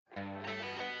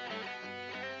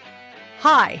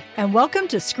Hi, and welcome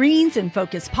to Screens in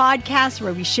Focus podcast,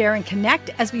 where we share and connect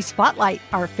as we spotlight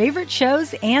our favorite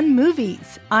shows and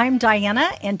movies. I'm Diana,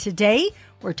 and today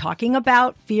we're talking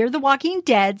about Fear the Walking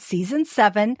Dead Season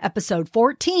 7, Episode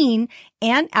 14,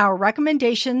 and our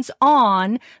recommendations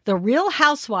on The Real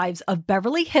Housewives of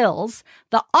Beverly Hills,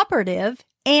 The Operative,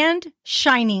 and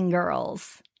Shining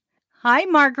Girls. Hi,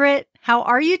 Margaret. How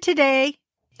are you today?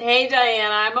 Hey,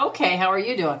 Diana. I'm okay. How are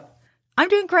you doing? I'm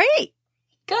doing great.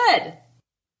 Good.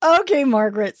 Okay,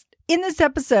 Margaret. In this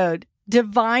episode,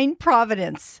 Divine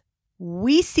Providence,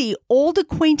 we see old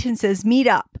acquaintances meet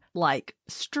up like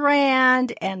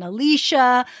Strand and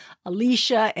Alicia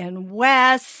and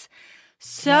Wes.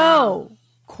 So,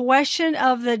 Question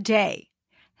of the day.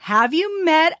 Have you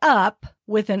met up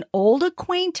with an old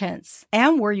acquaintance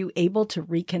and were you able to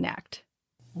reconnect?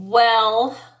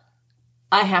 Well,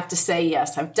 I have to say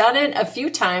yes. I've done it a few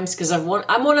times because I'm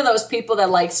one of those people that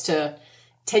likes to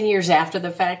 10 years after the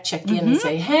fact, check in and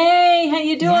say, hey, how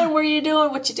you doing? Yeah. Where you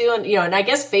doing? What you doing? You know, and I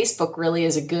guess Facebook really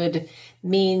is a good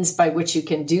means by which you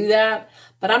can do that.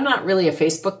 But I'm not really a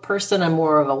Facebook person. I'm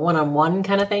more of a one-on-one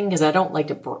kind of thing because I don't like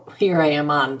to, here I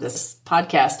am on this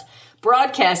podcast,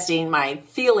 broadcasting my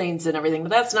feelings and everything.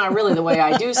 But that's not really the way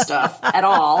I do stuff at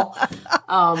all.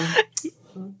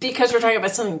 Because we're talking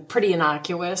about something pretty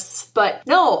innocuous. But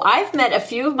no, I've met a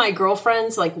few of my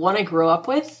girlfriends, like one I grew up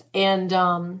with,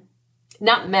 and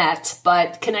not met,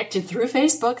 but connected through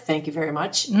Facebook. Thank you very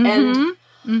much.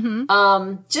 Mm-hmm.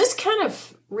 And just kind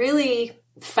of really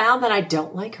found that I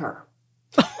don't like her.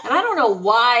 And I don't know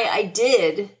why I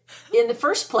did in the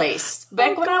first place.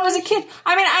 Back when I was a kid.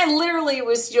 I mean, I literally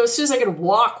was, as soon as I could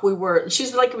walk, she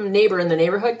was like a neighbor in the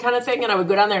neighborhood kind of thing. And I would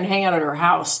go down there and hang out at her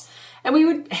house. And we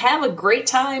would have a great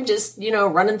time just,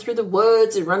 running through the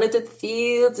woods and running through the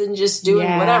fields and just doing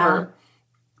whatever.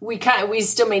 We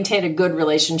still maintained a good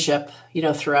relationship,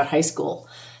 throughout high school,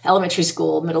 elementary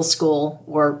school, middle school,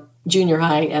 or junior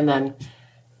high, and then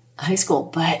high school.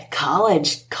 But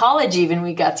college even,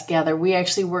 we got together. We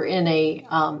actually were in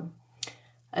an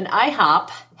IHOP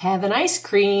having ice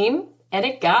cream, and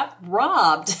it got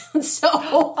robbed. So,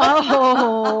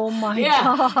 oh my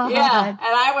God. Yeah. And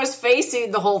I was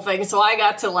facing the whole thing. So I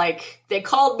got to they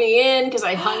called me in because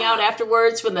I hung out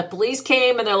afterwards when the police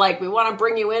came and they're like, we want to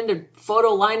bring you in to photo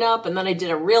lineup. And then I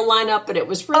did a real lineup and it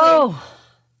was really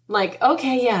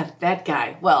okay, yeah, that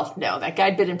guy. Well, no, that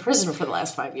guy'd been in prison for the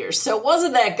last 5 years. So it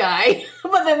wasn't that guy.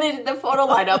 But then they did the photo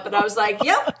lineup and I was like,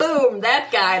 yep, boom,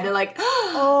 that guy. And they're like,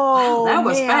 wow, that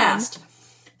was fast.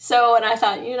 So, and I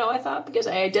thought because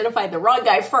I identified the wrong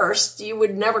guy first, you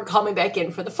would never call me back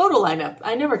in for the photo lineup.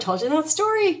 I never told you that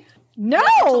story. No.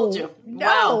 I told you. No.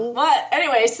 Wow. But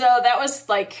anyway, so that was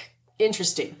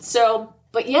interesting. So,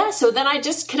 but yeah, so then I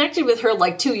just connected with her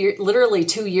literally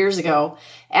 2 years ago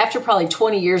after probably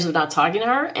 20 years of not talking to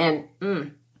her. And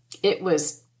it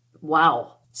was,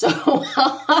 wow. So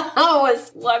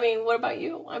what about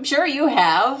you? I'm sure you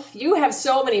have. You have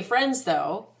so many friends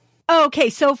though. Okay,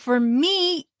 so for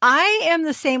me, I am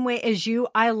the same way as you.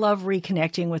 I love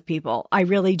reconnecting with people. I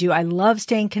really do. I love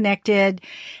staying connected.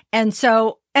 And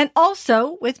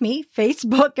also with me,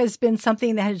 Facebook has been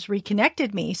something that has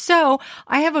reconnected me. So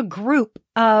I have a group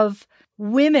of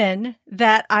women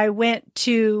that I went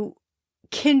to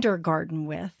kindergarten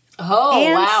with. Oh,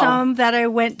 and wow. Some that I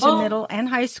went to middle and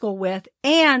high school with.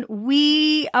 And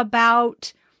we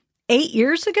about 8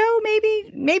 years ago,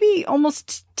 maybe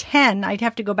almost 10. I'd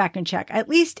have to go back and check. At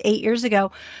least 8 years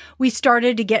ago, we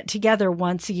started to get together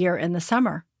once a year in the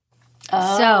summer.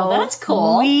 Oh, so that's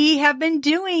cool. We have been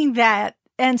doing that.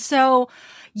 And so,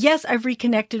 yes, I've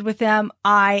reconnected with them.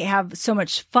 I have so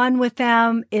much fun with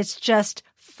them. It's just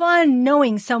fun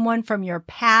knowing someone from your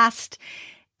past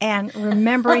and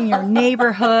remembering your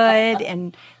neighborhood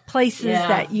and places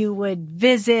that you would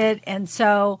visit. And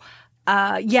so,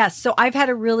 yes, so I've had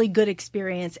a really good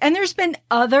experience, and there's been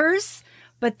others,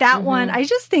 but that one I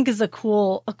just think is a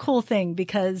cool thing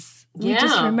because we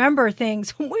just remember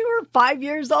things when we were 5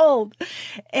 years old.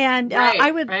 And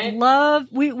I would love,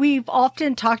 we've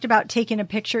often talked about taking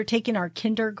our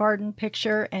kindergarten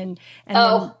picture and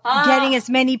then getting as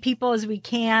many people as we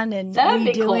can and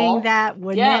redoing that,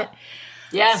 wouldn't it?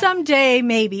 Yeah. Someday,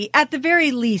 maybe. At the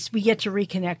very least, we get to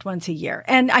reconnect once a year.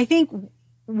 And I think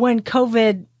when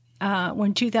COVID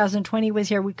when 2020 was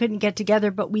here, we couldn't get together,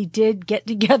 but we did get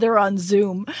together on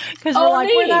Zoom because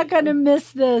we're not going to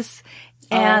miss this.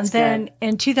 And then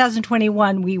in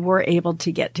 2021, we were able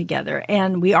to get together,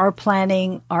 and we are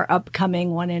planning our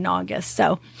upcoming one in August.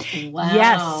 So,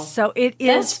 yes, so it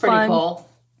is fun. Pretty cool.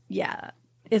 Yeah,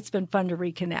 it's been fun to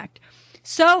reconnect.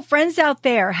 So, friends out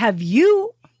there, have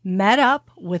you met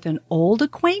up with an old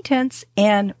acquaintance,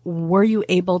 and were you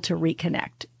able to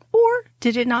reconnect? Or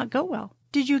did it not go well?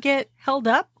 Did you get held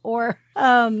up, or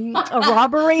a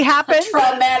robbery happened?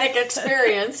 Traumatic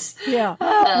experience. Yeah.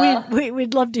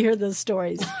 We'd love to hear those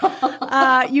stories.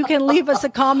 You can leave us a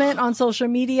comment on social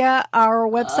media, our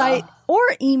website, or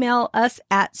email us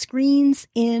at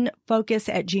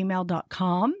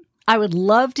screensinfocus@gmail.com. I would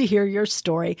love to hear your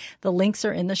story. The links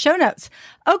are in the show notes.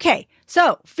 Okay,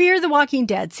 so Fear the Walking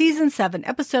Dead, Season 7,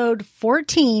 Episode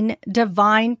 14,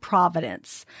 Divine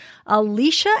Providence.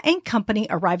 Alicia and company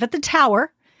arrive at the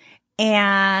tower,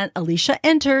 and Alicia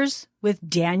enters with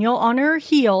Daniel on her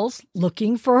heels,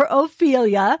 looking for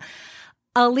Ophelia.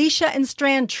 Alicia and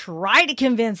Strand try to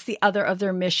convince the other of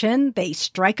their mission. They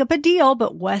strike up a deal,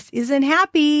 but Wes isn't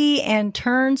happy and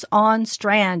turns on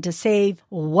Strand to save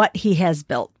what he has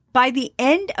built. By the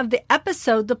end of the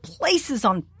episode, the place is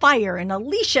on fire and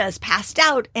Alicia is passed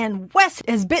out and Wes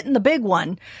has bitten the big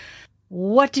one.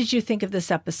 What did you think of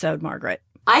this episode, Margaret?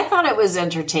 I thought it was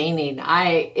entertaining.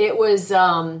 It was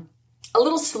a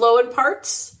little slow in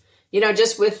parts,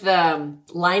 just with the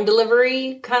line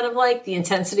delivery, kind of like the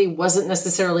intensity wasn't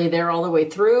necessarily there all the way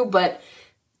through, but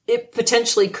it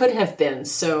potentially could have been.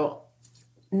 So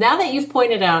now that you've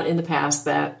pointed out in the past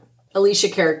that Alicia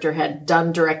character had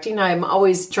done directing, I'm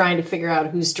always trying to figure out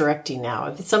who's directing now.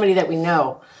 If it's somebody that we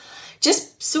know,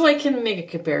 just so I can make a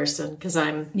comparison, because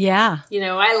I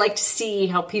like to see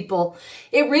how people,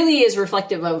 it really is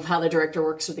reflective of how the director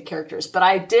works with the characters. But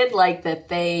I did like that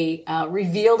they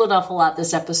revealed an awful lot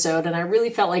this episode, and I really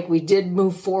felt like we did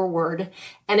move forward.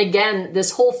 And again,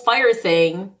 this whole fire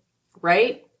thing,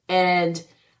 right? And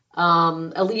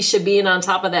Alicia being on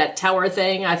top of that tower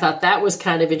thing, I thought that was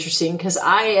kind of interesting, because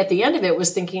at the end of it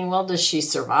was thinking, well, does she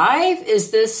survive?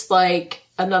 Is this like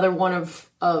another one of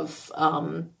her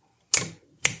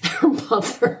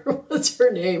mother? What's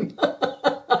her name?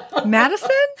 Madison?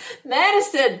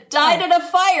 Madison died in a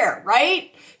fire,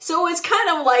 right? So it's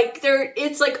kind of like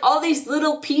it's like all these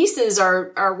little pieces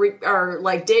are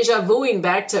like deja vuing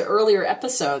back to earlier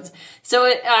episodes.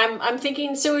 So I'm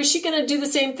thinking, so is she going to do the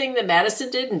same thing that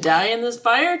Madison did and die in this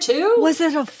fire too? Was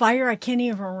it a fire? I can't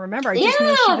even remember. I just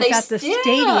know she was at the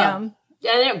stadium.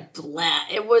 And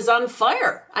it was on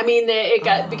fire. I mean, it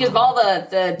got because of all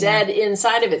the dead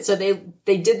inside of it. So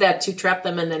they did that to trap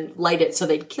them and then light it so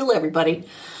they'd kill everybody.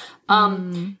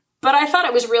 But I thought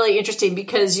it was really interesting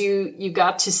because you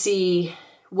got to see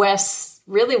Wes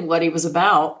really what he was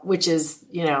about, which is,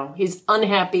 he's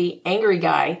unhappy, angry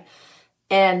guy.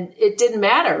 And it didn't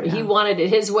matter. Yeah. He wanted it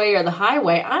his way or the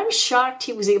highway. I'm shocked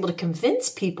he was able to convince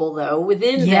people, though,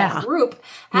 within that group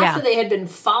after they had been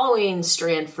following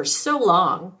Strand for so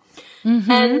long. Mm-hmm.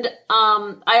 And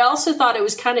I also thought it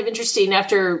was kind of interesting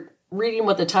after reading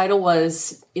what the title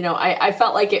was. I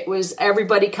felt like it was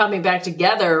everybody coming back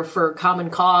together for a common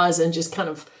cause and just kind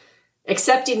of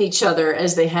accepting each other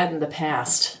as they had in the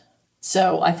past.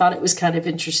 So I thought it was kind of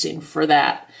interesting for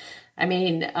that. I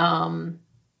mean,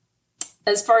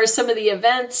 as far as some of the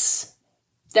events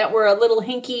that were a little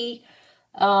hinky,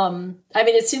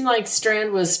 it seemed like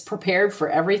Strand was prepared for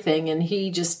everything, and he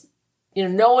just,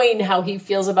 knowing how he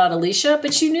feels about Alicia,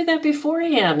 but you knew that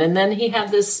beforehand. And then he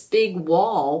had this big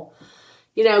wall,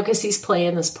 because he's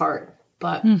playing this part.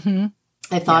 But I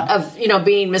thought of,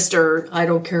 being Mr. I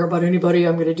don't care about anybody.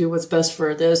 I'm going to do what's best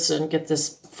for this and get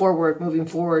this moving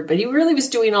forward. But he really was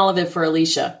doing all of it for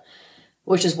Alicia,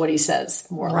 which is what he says,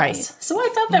 more or less. So I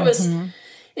thought that was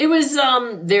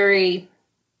very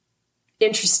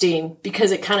interesting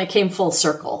because it kind of came full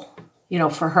circle,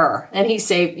 for her. And he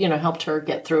saved, helped her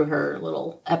get through her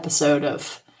little episode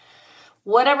of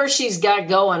whatever she's got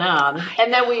going on.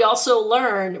 And then we also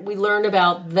learned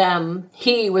about them.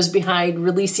 He was behind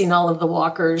releasing all of the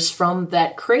walkers from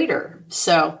that crater.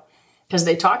 So, because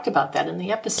they talked about that in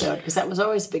the episode, because that was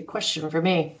always a big question for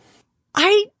me.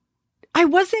 I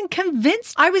wasn't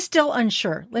convinced. I was still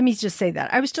unsure. Let me just say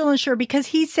that. I was still unsure because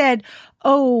he said,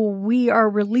 we are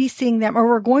releasing them, or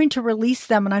we're going to release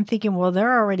them. And I'm thinking, well,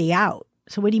 they're already out.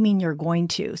 So what do you mean you're going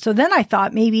to? So then I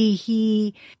thought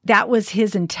maybe that was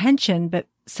his intention, but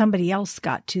somebody else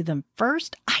got to them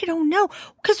first. I don't know.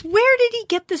 Because where did he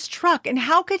get this truck and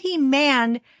how could he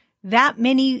man that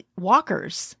many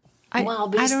walkers? I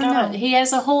don't know. He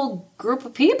has a whole group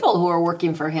of people who are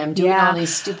working for him doing all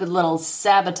these stupid little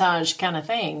sabotage kind of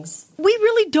things. We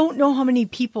really don't know how many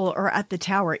people are at the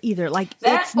tower either. Like,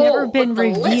 it's never been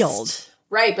revealed. List.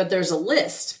 Right, but there's a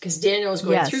list because Daniel was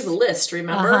going through the list,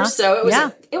 remember? So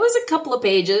it was a couple of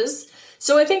pages.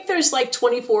 So I think there's like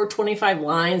 24, 25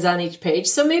 lines on each page.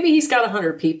 So maybe he's got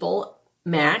 100 people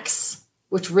max.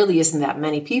 which really isn't that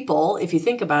many people if you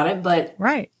think about it. But,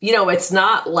 Right. It's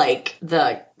not like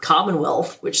the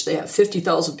Commonwealth, which they have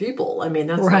 50,000 people. I mean,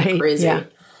 that's Right. not crazy.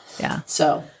 Yeah.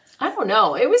 So I don't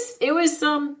know. I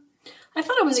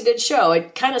thought it was a good show.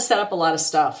 It kind of set up a lot of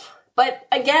stuff. But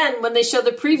again, when they show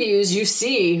the previews, you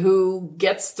see who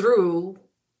gets through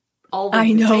all the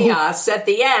chaos at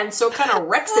the end. So it kind of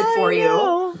wrecks it for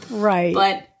you. Right.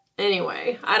 But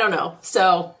anyway, I don't know.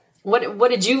 So what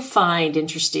did you find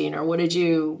interesting, or what did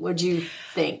you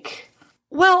think?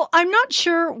 Well, I'm not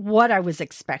sure what I was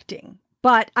expecting,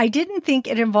 but I didn't think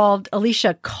it involved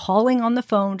Alicia calling on the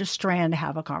phone to Strand to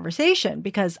have a conversation,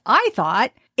 because I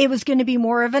thought it was going to be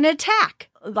more of an attack.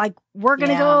 Like, we're going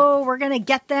to go, we're going to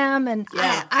get them. And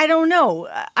I don't know.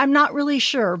 I'm not really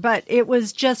sure, but it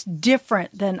was just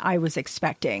different than I was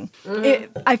expecting.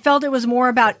 Mm-hmm. I felt it was more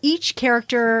about each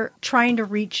character trying to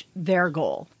reach their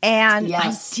goal. And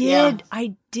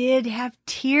I did have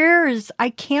tears. I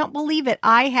can't believe it.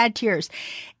 I had tears.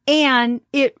 And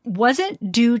it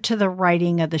wasn't due to the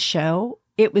writing of the show.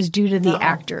 It was due to the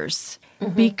actors,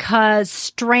 because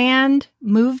Strand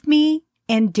moved me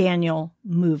and Daniel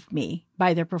moved me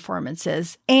by their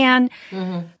performances. And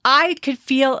I could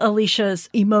feel Alicia's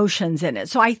emotions in it.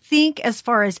 So I think as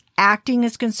far as acting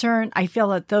is concerned, I feel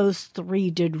that those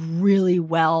three did really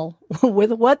well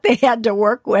with what they had to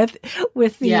work with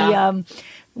the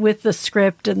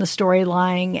script and the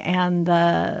storyline and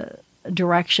the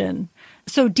direction.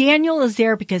 So Daniel is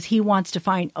there because he wants to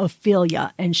find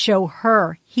Ophelia and show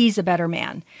her he's a better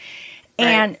man. Right.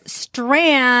 And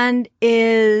Strand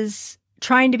is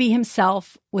trying to be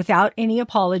himself without any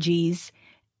apologies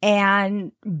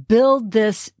and build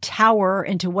this tower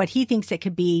into what he thinks it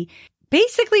could be,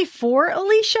 basically for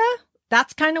Alicia.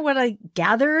 That's kind of what I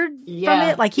gathered from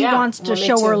it. Like, he wants to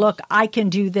show her, look, I can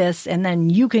do this, and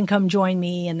then you can come join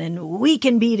me, and then we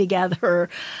can be together.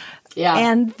 Yeah.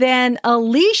 And then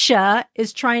Alicia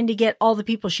is trying to get all the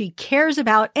people she cares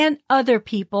about and other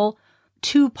people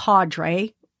to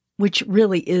Padre, which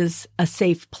really is a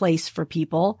safe place for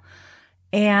people.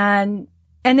 And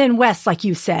then Wes, like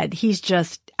you said, he's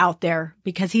just out there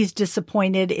because he's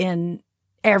disappointed in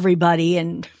everybody,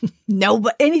 and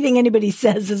anything anybody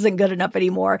says isn't good enough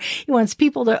anymore. He wants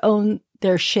people to own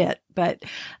their shit. But,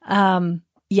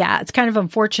 it's kind of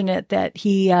unfortunate that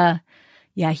he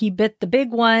bit the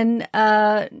big one.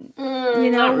 Not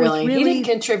really. He didn't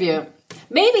contribute.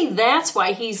 Maybe that's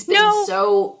why he's been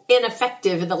so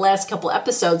ineffective in the last couple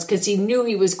episodes, because he knew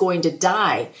he was going to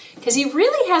die. Because he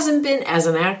really hasn't been, as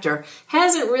an actor,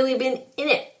 hasn't really been in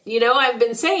it. I've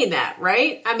been saying that,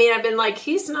 right? I mean, I've been like,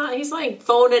 he's like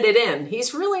phoning it in.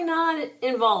 He's really not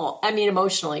involved. I mean,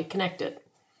 emotionally connected.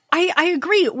 I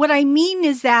agree. What I mean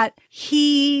is that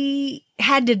he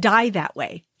had to die that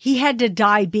way. He had to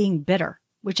die being bitter,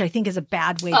 which I think is a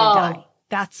bad way to die.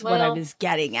 That's what I was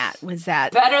getting at, was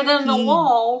that better than the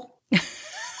wall.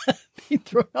 He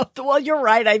threw out the wall. You're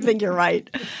right. I think you're right.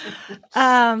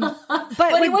 But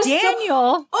with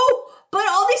Daniel, but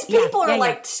all these people are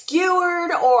like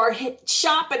skewered or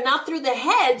shot, but not through the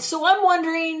head. So I'm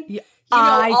wondering,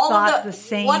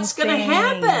 what's going to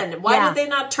happen? Why did they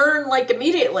not turn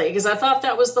immediately? Because I thought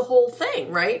that was the whole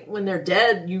thing, right? When they're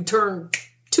dead, you turn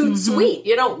toot sweet.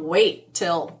 You don't wait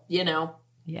till,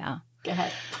 Yeah. Go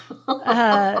ahead.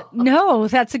 No,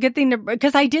 that's a good thing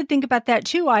because I did think about that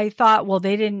too. I thought, well,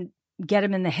 they didn't get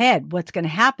him in the head. What's going to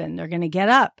happen? They're going to get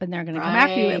up and they're going to come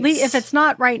after you. At least if it's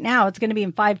not right now, it's going to be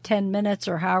in 5-10 minutes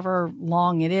or however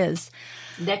long it is.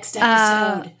 Next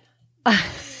episode.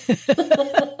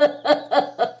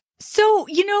 So,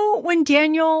 when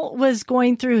Daniel was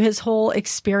going through his whole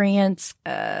experience,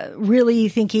 really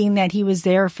thinking that he was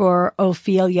there for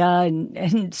Ophelia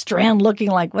and Strand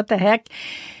looking like, what the heck?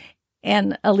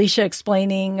 And Alicia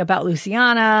explaining about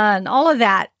Luciana and all of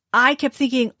that, I kept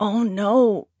thinking, oh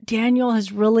no, Daniel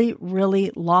has really,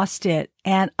 really lost it.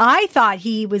 And I thought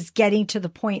he was getting to the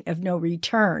point of no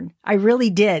return. I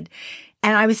really did.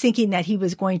 And I was thinking that he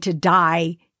was going to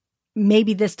die,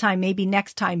 maybe this time, maybe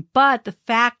next time. But the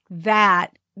fact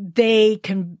that they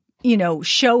can,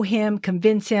 show him,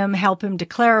 convince him, help him to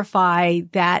clarify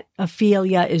that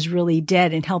Ophelia is really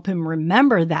dead and help him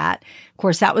remember that. Of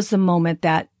course, that was the moment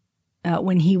that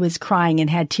when he was crying and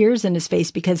had tears in his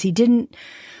face, because he didn't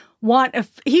want,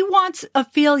 he wants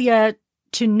Ophelia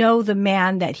to know the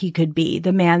man that he could be,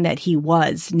 the man that he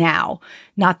was now,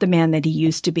 not the man that he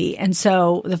used to be. And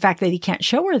so the fact that he can't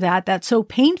show her that's so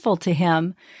painful to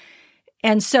him.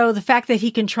 And so the fact that he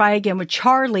can try again with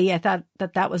Charlie, I thought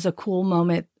that was a cool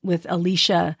moment with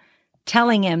Alicia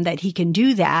telling him that he can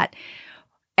do that.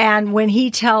 And when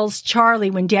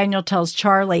when Daniel tells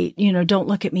Charlie, don't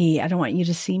look at me. I don't want you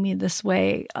to see me this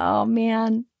way. Oh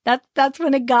man, that's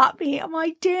when it got me. I'm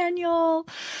like, Daniel,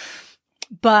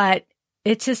 but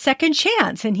it's his second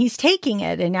chance and he's taking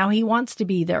it. And now he wants to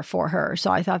be there for her. So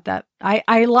I thought that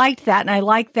I liked that. And I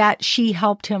liked that she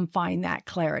helped him find that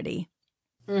clarity.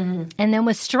 Mm-hmm. And then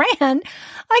with Strand,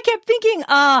 I kept thinking,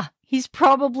 he's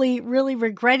probably really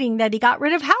regretting that he got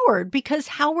rid of Howard, because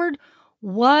Howard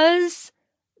was,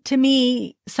 to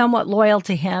me, somewhat loyal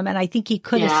to him. And I think he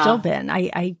could have still been.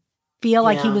 I feel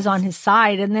like he was on his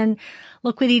side. And then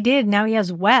look what he did. Now he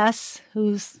has Wes,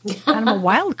 who's kind of a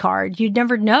wild card. You'd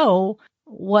never know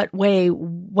what way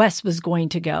Wes was going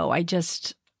to go. I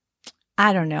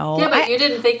don't know. Yeah, but I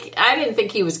didn't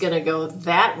think he was going to go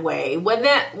that way. When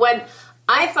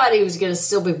I thought he was going to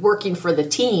still be working for the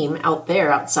team out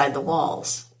there outside the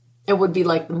walls. It would be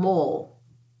like the mole.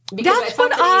 Because that's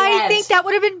what I think that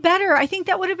would have been better. I think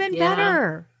that would have been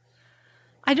better.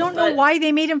 I don't know why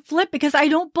they made him flip, because I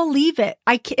don't believe it.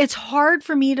 It's hard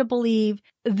for me to believe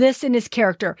this in his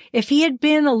character. If he had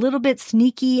been a little bit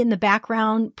sneaky in the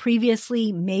background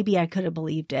previously, maybe I could have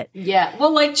believed it. Yeah.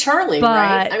 Well, like Charlie,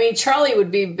 right? I mean, Charlie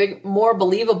would be more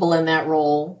believable in that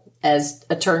role as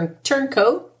a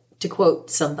turncoat, to quote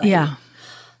somebody. Yeah.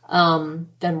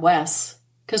 Than Wes.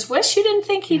 Because Wes, you didn't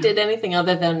think he did anything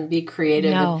other than be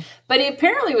creative. No. But he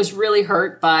apparently was really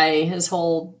hurt by his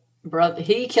whole brother.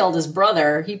 He killed his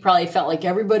brother. He probably felt like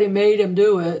everybody made him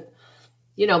do it.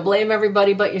 Blame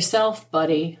everybody but yourself,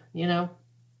 buddy.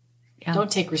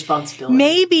 Don't take responsibility.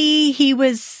 Maybe he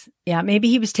was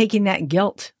taking that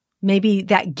guilt. Maybe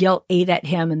that guilt ate at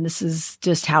him, and this is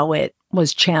just how it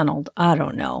was channeled. I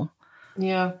don't know.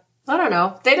 Yeah. I don't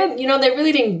know. They didn't, they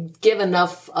really didn't give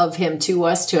enough of him to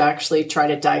us to actually try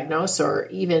to diagnose or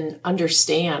even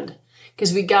understand,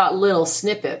 because we got little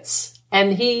snippets.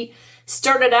 And he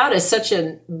started out as such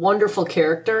a wonderful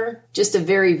character, just a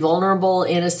very vulnerable,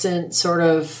 innocent, sort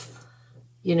of,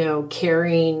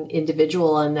 caring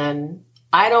individual. And then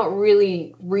I don't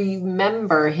really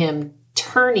remember him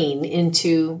turning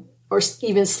into, or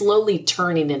even slowly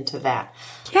turning into that.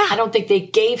 Yeah. I don't think they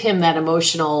gave him that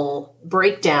emotional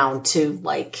breakdown to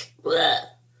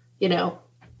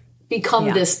become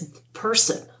this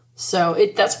person. So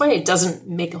that's why it doesn't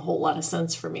make a whole lot of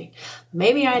sense for me.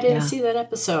 Maybe I didn't see that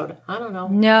episode. I don't know.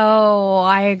 No,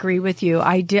 I agree with you.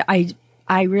 I did.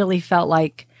 I really felt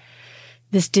like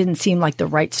this didn't seem like the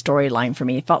right storyline for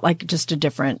me. It felt like just a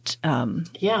different.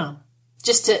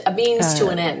 Just a means to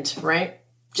an end, right?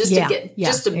 Just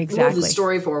to move the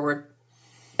story forward.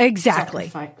 Exactly.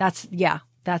 Sacrifice.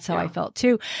 That's how I felt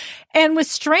too. And with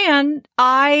Strand,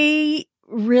 I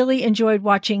really enjoyed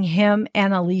watching him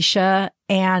and Alicia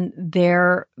and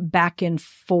their back and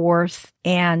forth,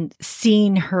 and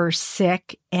seeing her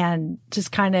sick, and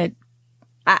just kind of,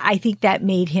 I think that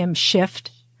made him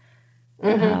shift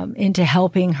into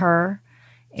helping her.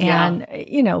 And,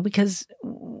 because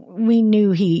we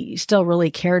knew he still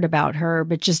really cared about her,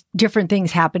 but just different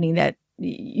things happening that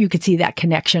you could see that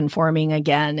connection forming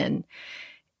again.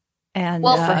 And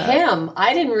for him,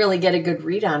 I didn't really get a good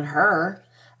read on her.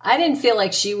 I didn't feel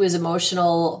like she was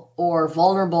emotional or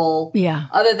vulnerable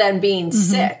other than being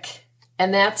sick.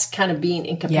 And that's kind of being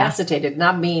incapacitated,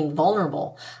 not being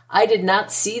vulnerable. I did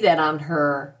not see that on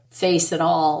her face at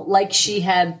all. Like she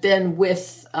had been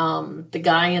with the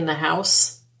guy in the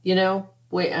house,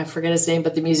 I forget his name,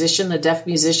 but the deaf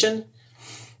musician.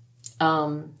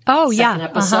 Second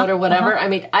episode or whatever. I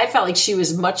mean, I felt like she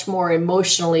was much more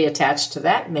emotionally attached to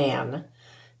that man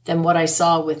than what I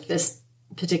saw with this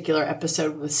particular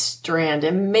episode with Strand.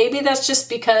 And maybe that's just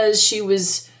because she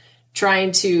was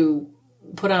trying to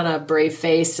put on a brave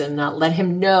face and not let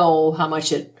him know how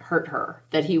much it hurt her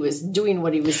that he was doing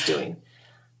what he was doing.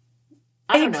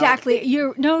 Exactly.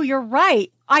 You're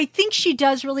right. I think she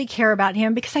does really care about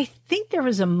him, because I think there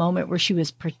was a moment where she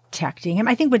was protecting him.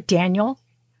 I think with Daniel,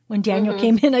 when Daniel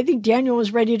came in, I think Daniel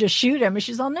was ready to shoot him, and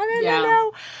she's all,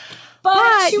 no.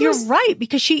 But you're right,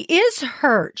 because she is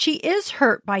hurt. She is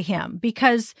hurt by him,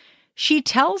 because she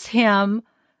tells him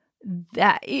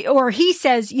that, or he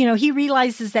says, he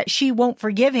realizes that she won't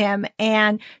forgive him.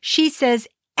 And she says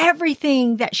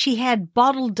everything that she had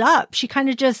bottled up, she kind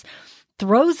of just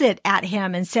throws it at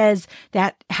him and says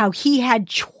that how he had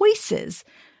choices,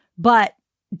 but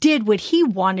did what he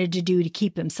wanted to do to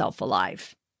keep himself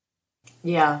alive.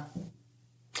 Yeah.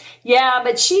 Yeah,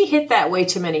 but she hit that way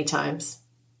too many times.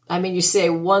 I mean, you say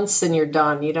once and you're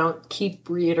done. You don't keep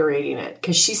reiterating it,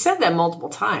 because she said that multiple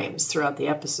times throughout the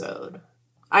episode.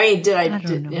 I mean,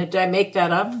 did I make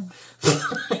that up?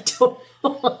 I don't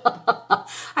know.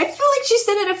 I feel like she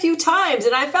said it a few times,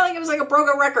 and I felt like it was like a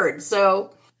broken record.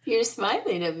 So You're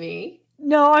smiling at me.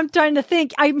 No, I'm trying to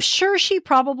think. I'm sure she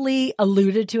probably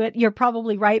alluded to it. You're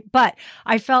probably right. But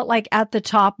I felt like at the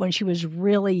top when she was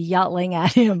really yelling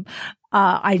at him,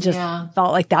 I just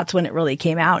felt like that's when it really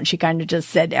came out. And she kind of just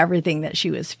said everything that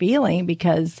she was feeling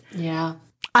because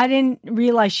I didn't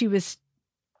realize she was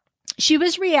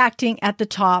reacting at the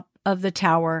top of the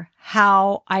tower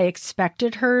how I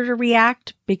expected her to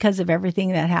react because of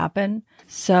everything that happened.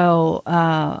 So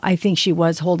I think she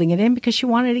was holding it in because she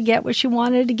wanted to get what she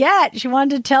wanted to get. She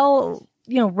wanted to tell,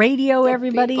 radio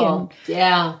everybody people.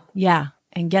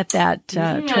 and get that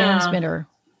transmitter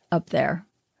up there.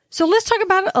 So let's talk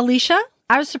about Alicia.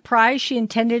 I was surprised she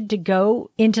intended to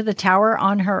go into the tower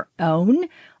on her own.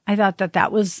 I thought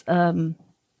that was an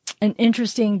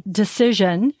interesting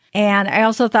decision. And I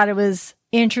also thought it was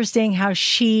interesting how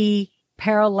she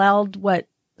paralleled what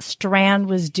Strand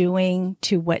was doing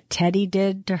to what Teddy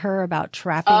did to her about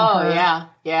trapping her.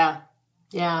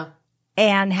 Yeah.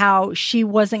 And how she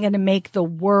wasn't going to make the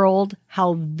world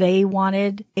how they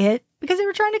wanted it because they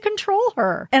were trying to control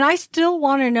her. And I still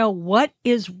want to know what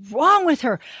is wrong with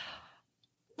her.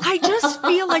 I just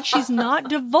feel like she's not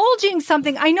divulging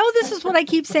something. I know this is what I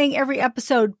keep saying every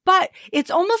episode, but it's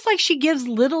almost like she gives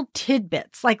little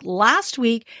tidbits. Like last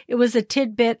week, it was a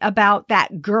tidbit about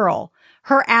that girl,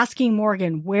 her asking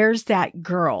Morgan, where's that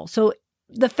girl? So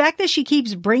the fact that she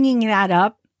keeps bringing that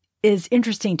up is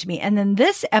interesting to me. And then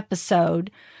this episode,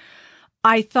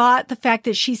 I thought the fact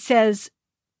that she says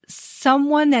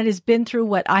someone that has been through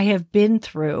what I have been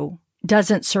through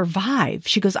doesn't survive.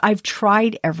 She goes, I've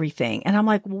tried everything. And I'm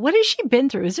like, what has she been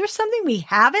through? Is there something we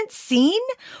haven't seen?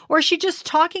 Or is she just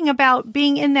talking about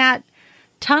being in that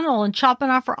tunnel and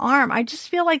chopping off her arm? I just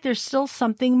feel like there's still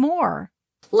something more.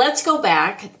 Let's go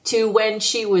back to when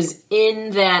she was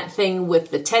in that thing with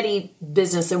the Teddy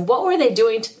business. And what were they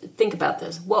doing? Think about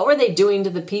this. What were they doing to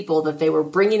the people that they were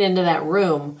bringing into that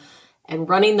room and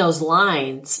running those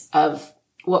lines of,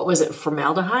 what was it,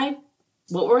 formaldehyde?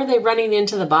 What were they running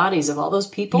into the bodies of all those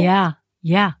people? Yeah.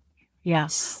 Well, I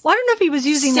don't know if he was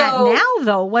using that now,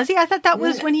 though, was he? I thought that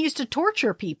was when he used to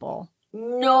torture people.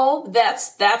 No,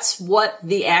 that's what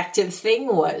the active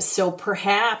thing was. So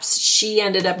perhaps she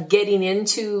ended up getting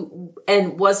into,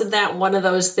 and wasn't that one of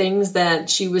those things that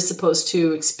she was supposed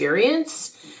to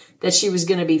experience? That she was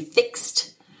going to be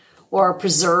fixed or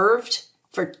preserved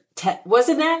for,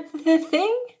 wasn't that the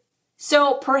thing?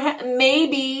 So perhaps,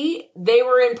 maybe they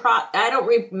were I don't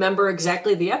remember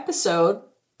exactly the episode,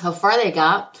 how far they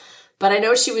got, but I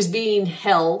know she was being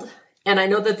held, and I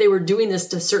know that they were doing this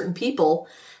to certain people,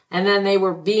 and then they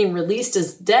were being released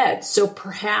as dead. So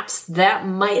perhaps that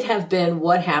might have been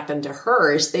what happened to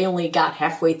her, is they only got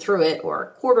halfway through it, or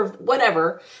a quarter,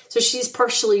 whatever. So she's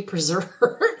partially preserved.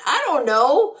 I don't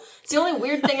know. It's the only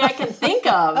weird thing I can think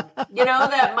of.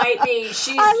 That might be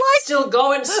she's still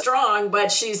going strong,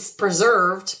 but she's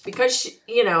preserved because she,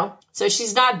 so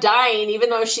she's not dying, even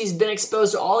though she's been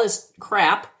exposed to all this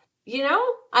crap.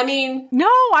 I mean, no,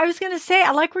 I was going to say,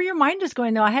 I like where your mind is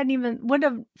going, though. I would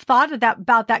have thought of that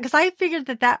about that, because I figured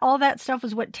that all that stuff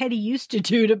was what Teddy used to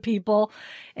do to people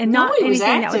and not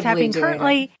anything that was happening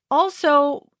currently.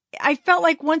 Also, I felt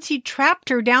like once he trapped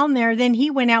her down there, then he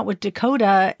went out with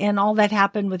Dakota and all that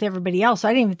happened with everybody else. I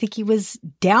didn't even think he was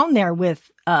down there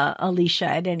with Alicia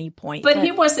at any point. But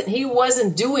he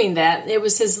wasn't doing that. It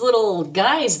was his little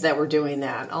guys that were doing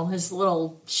that. All his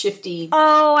little shifty.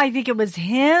 Oh, I think it was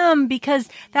him, because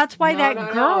that's why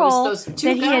girl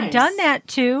that he had done that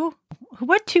to.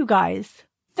 What two guys?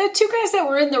 The two guys that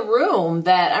were in the room,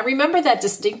 that I remember that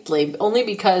distinctly, only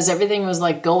because everything was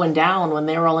like going down when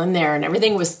they were all in there, and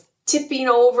everything was tipping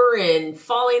over and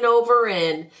falling over,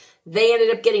 and they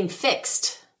ended up getting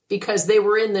fixed because they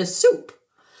were in the soup.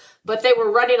 But they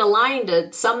were running a line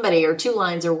to somebody, or two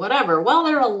lines or whatever. Well,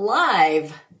 they're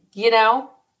alive,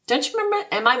 Don't you remember?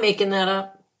 Am I making that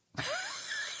up?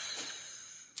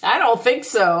 I don't think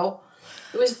so.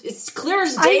 It's clear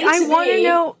as day to me. I want to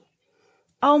know.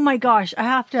 Oh my gosh, we're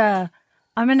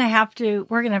going to have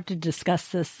to discuss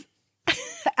this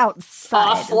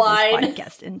outside offline of this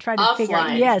podcast and try to figure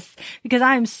out. Yes, because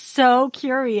I'm so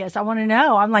curious. I want to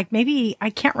know. I'm like, maybe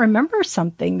I can't remember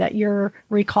something that you're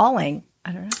recalling.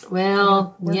 I don't know.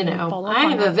 Well, I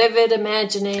have a vivid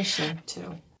imagination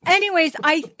too. Anyways,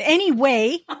 I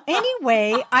think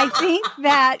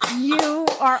that you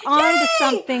are on to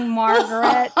something,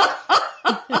 Margaret.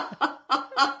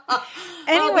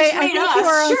 Anyway, I think you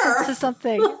are on to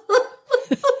something.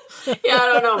 Yeah, I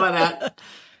don't know about that.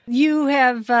 You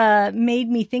have made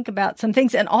me think about some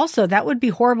things. And also, that would be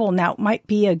horrible. And that might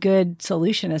be a good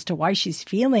solution as to why she's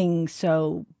feeling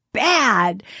so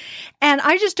bad. And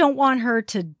I just don't want her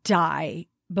to die.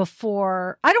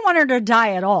 before. I don't want her to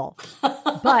die at all.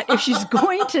 But if she's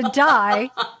going to die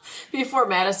before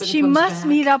Madison she comes must back.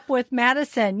 meet up with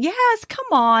Madison. Yes, come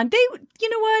on. You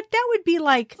know what? That would be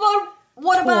like Well,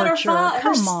 what about her, torture.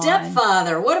 her Come on.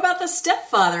 stepfather? What about the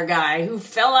stepfather guy who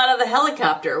fell out of the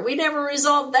helicopter? We never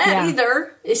resolved that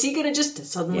either. Is he going to just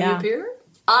suddenly appear?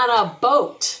 On a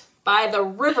boat by the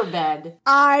riverbed.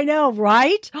 I know,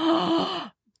 right? Oh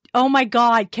my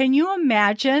God. Can you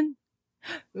imagine?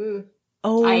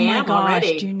 Oh I my am gosh.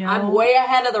 already. Do you know? I'm way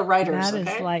ahead of the writers. That is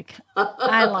okay? like,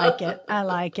 I like it. I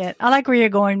like it. I like where you're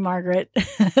going, Margaret.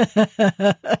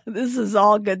 This is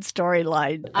all good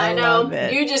storyline. I know. love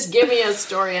it. You just give me a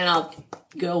story and I'll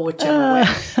go whichever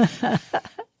way.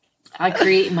 I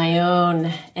create my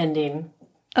own ending.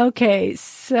 Okay.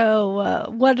 So,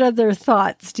 what other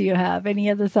thoughts do you have? Any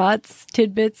other thoughts,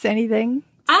 tidbits, anything?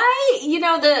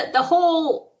 The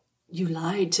whole, you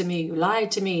lied to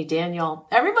me, Daniel.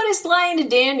 Everybody's lying to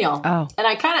Daniel. Oh. And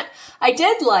I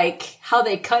did like how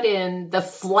they cut in the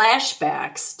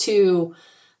flashbacks to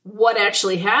what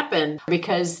actually happened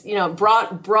because,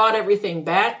 brought everything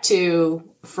back to,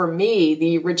 for me,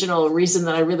 the original reason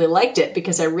that I really liked it,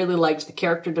 because I really liked the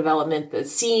character development, the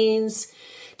scenes,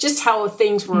 just how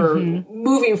things were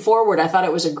moving forward. I thought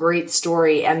it was a great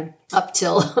story, and up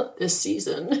till this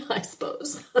season, I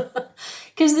suppose.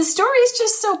 Because the story is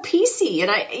just so PC,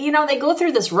 and they go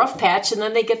through this rough patch, and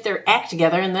then they get their act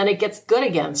together, and then it gets good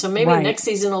again. So maybe next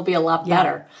season will be a lot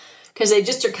better. Because they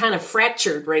just are kind of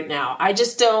fractured right now. I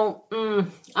just don't,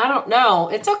 I don't know.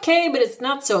 It's okay, but it's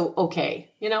not so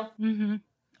okay, Mm-hmm.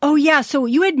 Oh, yeah. So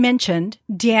you had mentioned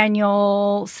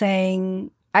Daniel saying,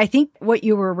 I think what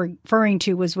you were referring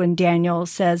to was when Daniel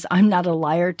says, I'm not a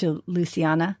liar to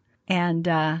Luciana. And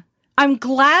I'm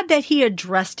glad that he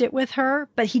addressed it with her,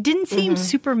 but he didn't seem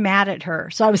super mad at her.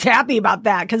 So I was happy about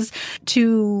that because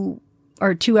 2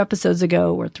 episodes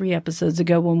ago or 3 episodes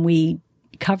ago when we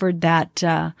covered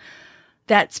that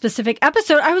specific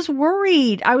episode, I was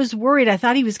worried. I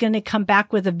thought he was going to come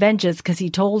back with a vengeance because he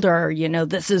told her,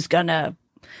 this is going to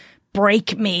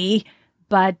break me.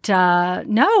 But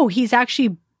no, he's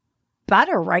actually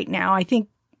better right now. I think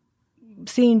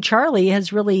seeing Charlie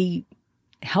has really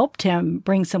helped him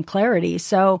bring some clarity.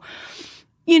 So,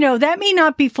 that may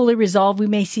not be fully resolved. We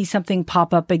may see something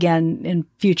pop up again in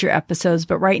future episodes,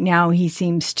 but right now he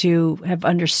seems to have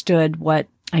understood what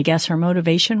I guess her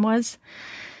motivation was.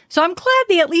 So I'm glad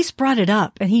they at least brought it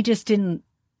up and he just didn't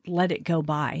let it go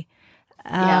by.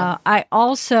 I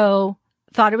also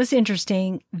thought it was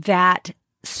interesting that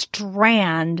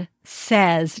Strand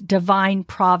says divine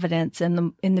providence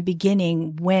in the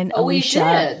beginning when Alicia.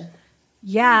 He did.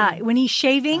 Yeah, when he's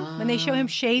shaving, when they show him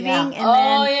shaving,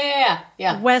 and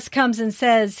then Wes comes and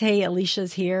says, "Hey,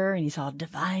 Alicia's here," and he's all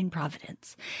divine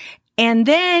providence. And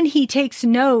then he takes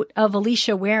note of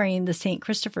Alicia wearing the St.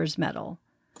 Christopher's medal.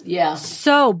 Yeah.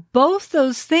 So both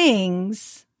those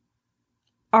things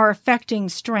are affecting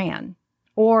Strand.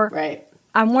 Or right.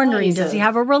 I'm wondering, does he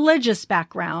have a religious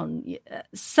background?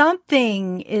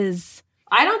 Something is...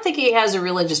 I don't think he has a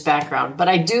religious background, but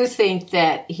I do think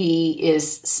that he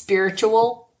is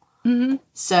spiritual. Mm-hmm.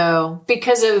 So,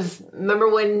 remember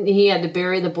when he had to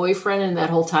bury the boyfriend and that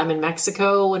whole time in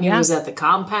Mexico when he was at the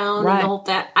compound and the whole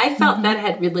that? I felt that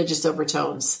had religious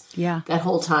overtones. Yeah. That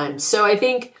whole time. So I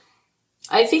think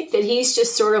that he's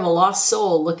just sort of a lost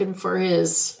soul looking for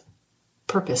his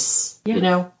purpose,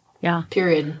 Yeah.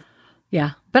 Period.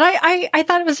 Yeah. But I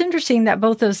thought it was interesting that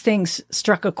both those things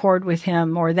struck a chord with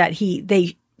him, or that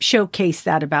they showcased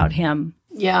that about him.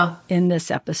 Yeah. In this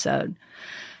episode.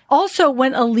 Also,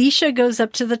 when Alicia goes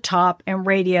up to the top and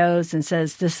radios and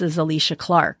says, "This is Alicia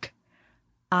Clark,"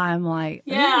 I'm like,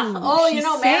 yeah.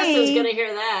 Madison's going to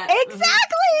hear that.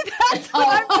 Exactly. That's what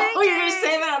I'm thinking. Oh, you're going to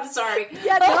say that? I'm sorry.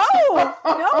 Yeah,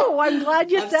 no, I'm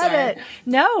glad you said it.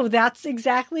 No, that's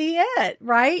exactly it,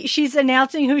 right? She's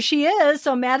announcing who she is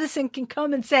so Madison can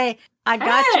come and say, "I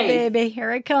got you, baby.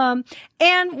 Here I come."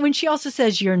 And when she also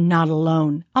says, "You're not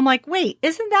alone," I'm like, wait,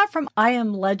 isn't that from I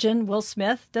Am Legend, Will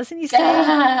Smith? Doesn't he say,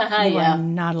 "You are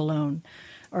not alone"?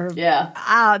 Or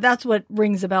that's what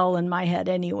rings a bell in my head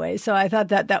anyway. So I thought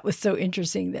that was so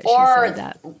interesting that she said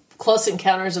that. Close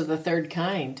Encounters of the Third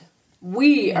Kind.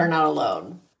 We are not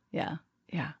alone. Yeah,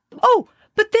 yeah. Oh,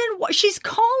 but then she's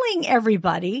calling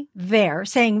everybody there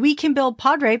saying we can build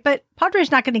Padre, but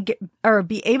Padre's not going to get or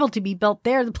be able to be built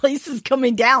there. The place is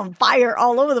coming down, fire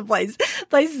all over the place. The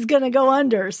place is going to go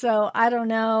under. So I don't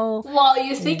know. Well,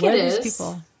 you think it is.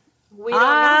 People. We don't know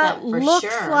that for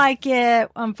looks sure. like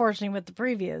it, unfortunately, with the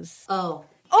previews. Oh,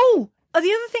 the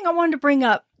other thing I wanted to bring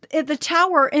up, at the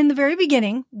tower in the very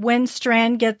beginning, when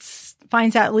Strand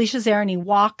finds out Alicia's there and he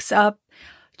walks up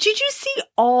Did you see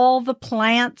all the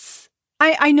plants?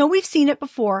 I know we've seen it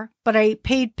before, but I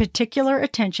paid particular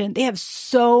attention. They have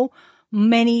so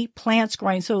many plants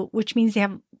growing, so which means they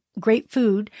have great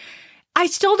food. I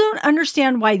still don't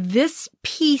understand why this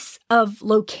piece of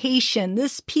location,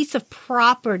 this piece of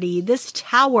property, this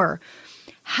tower,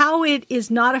 how it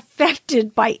is not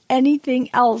affected by anything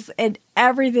else and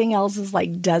everything else is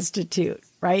like destitute,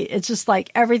 right? It's just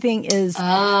like everything is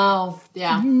no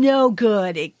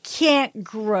good. It can't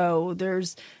grow.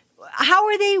 How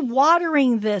are they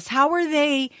watering this? How are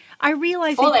they? I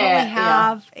realize they probably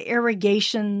have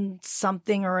irrigation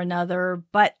something or another,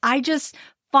 but I just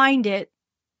find it,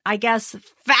 I guess,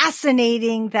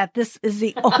 fascinating that this is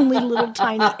the only little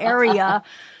tiny area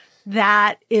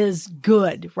that is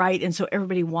good, right? And so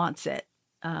everybody wants it.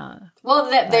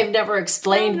 They've never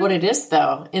explained what it is,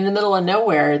 though. In the middle of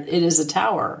nowhere, it is a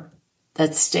tower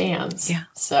that stands. Yeah.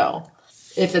 So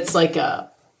if it's like a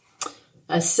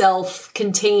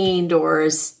self-contained or,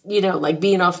 like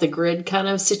being off the grid kind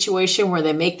of situation where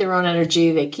they make their own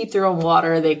energy, they keep their own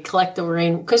water, they collect the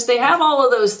rain, because they have all of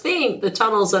those things, the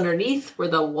tunnels underneath where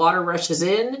the water rushes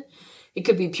in. It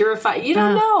could be purified. You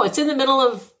don't know. It's in the middle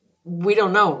of, we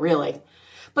don't know really.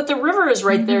 But the river is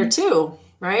right there too,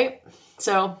 right?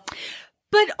 So.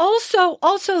 But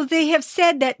also they have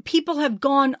said that people have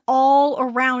gone all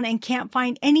around and can't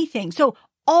find anything. So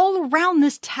all around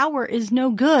this tower is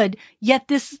no good, yet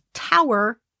this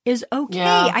tower is okay.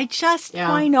 Yeah. I just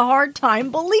find a hard time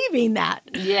believing that.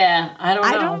 Yeah, I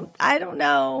don't know. I don't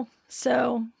know.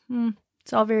 So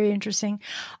it's all very interesting.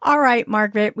 All right,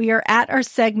 Margaret, we are at our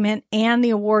segment and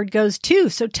the award goes to.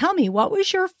 So tell me, what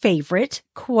was your favorite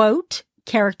quote,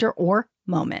 character, or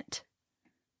moment?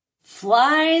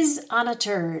 Flies on a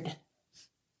turd.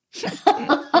 I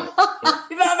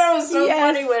thought that was so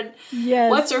funny when,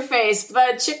 what's her face?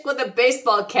 The chick with the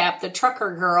baseball cap, the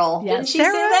trucker girl. Didn't she say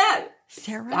that?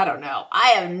 Sarah? I don't know.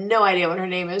 I have no idea what her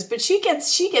name is, but she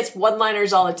gets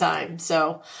one-liners all the time.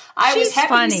 So I was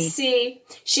happy to see.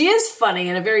 She is funny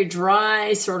in a very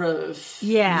dry sort of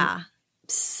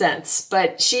sense.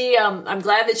 But I'm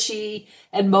glad that she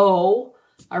and Mo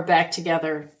are back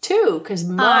together too, because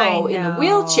Mo in the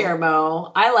wheelchair,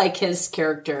 I like his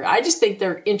character. I just think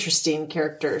they're interesting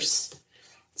characters.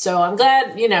 So I'm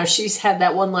glad, she's had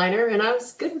that one-liner, and I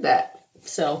was good with that.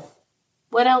 So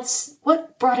what else?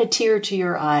 What brought a tear to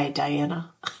your eye,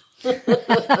 Diana? What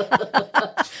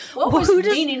was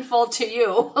meaningful to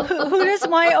you? Who does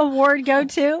my award go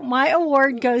to? My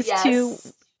award goes to,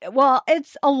 well,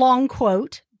 it's a long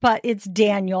quote, but it's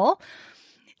Daniel.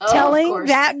 Telling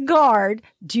that guard,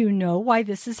 do you know why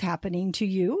this is happening to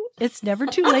you? It's never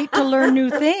too late to learn new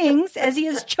things, as he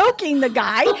is choking the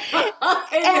guy.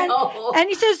 And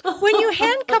he says, when you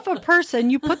handcuff a person,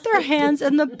 you put their hands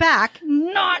in the back,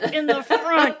 not in the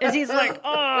front, as he's like,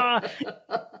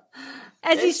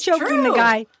 as he's choking the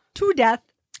guy to death.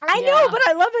 I know, but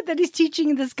I love it that he's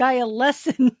teaching this guy a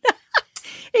lesson,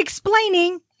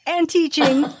 explaining and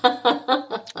teaching.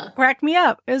 Cracked me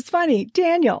up. It was funny.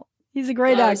 Daniel. He's a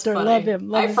great actor. Love him.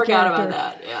 Love I forgot about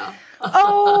that. Yeah.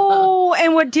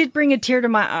 And what did bring a tear to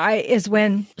my eye is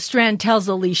when Strand tells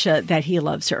Alicia that he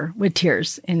loves her with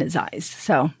tears in his eyes.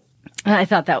 So I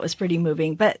thought that was pretty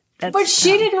moving. But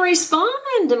she didn't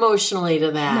respond emotionally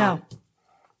to that. No.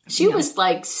 She was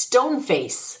like stone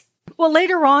face. Well,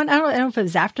 later on, I don't know if it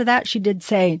was after that, she did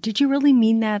say, did you really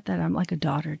mean that I'm like a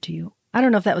daughter to you? I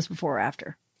don't know if that was before or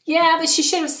after. Yeah, but she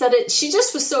should have said it. She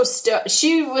just was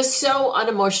she was so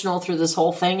unemotional through this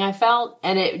whole thing, I felt.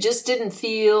 And it just didn't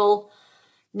feel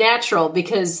natural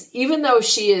because even though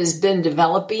she has been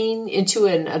developing into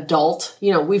an adult,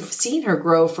 we've seen her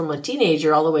grow from a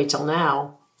teenager all the way till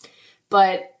now.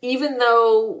 But even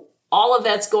though all of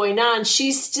that's going on,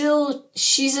 she's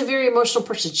a very emotional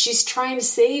person. She's trying to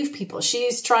save people.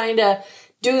 She's trying to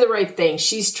do the right thing.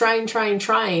 She's trying.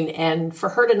 And for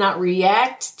her to not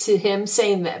react to him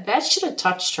saying that should have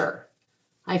touched her,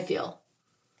 I feel,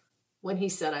 when he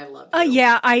said, I love you.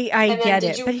 Yeah, I get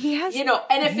it. But he has, and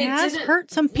if it didn't hurt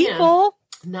some people.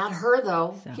 Not her,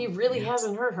 though. So, he really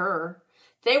hasn't hurt her.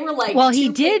 They were like, well, he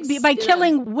did by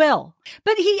killing Will.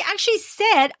 But he actually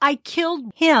said, I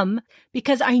killed him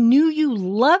because I knew you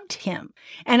loved him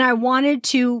and I wanted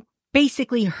to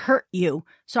basically hurt you.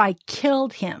 So I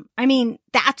killed him. I mean,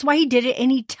 that's why he did it.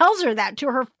 And he tells her that to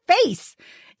her face.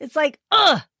 It's like,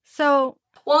 ugh. So.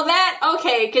 Well,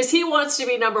 because he wants to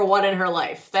be number one in her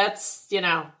life. That's,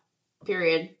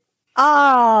 period.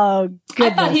 Oh,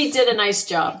 goodness. I thought he did a nice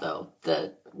job, though.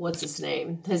 What's his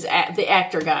name? The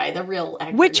actor guy, the real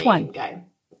actor. Which one? Guy.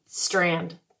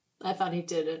 Strand. I thought he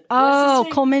did it. Oh,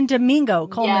 Coleman Domingo.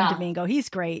 Domingo. He's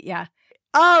great. Yeah.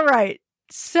 All right.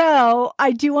 So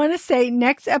I do want to say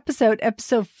next episode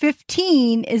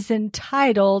 15, is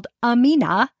entitled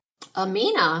Amina.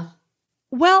 Amina?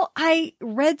 Well, I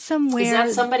read somewhere. Is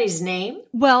that somebody's name?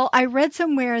 Well, I read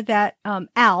somewhere that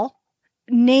Al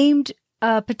named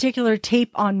a particular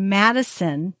tape on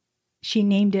Madison. She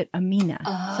named it Amina.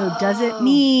 Oh. So does it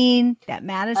mean that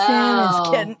Madison is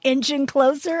getting inching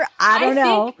closer? I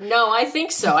don't know. I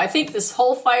think so. I think this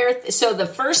whole fire. So the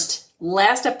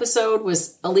last episode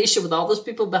was Alicia with all those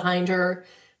people behind her.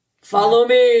 Follow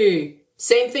me.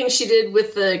 Same thing she did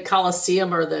with the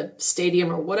Coliseum or the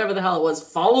stadium or whatever the hell it was.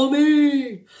 Follow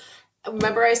me.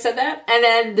 Remember I said that? And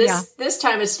then this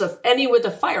time it's the ending with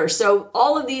the fire. So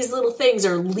all of these little things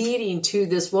are leading to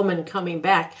this woman coming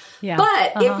back. Yeah.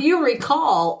 But if you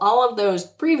recall all of those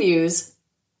previews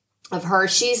of her,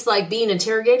 she's like being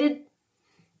interrogated.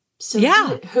 So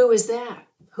who is that?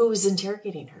 Who is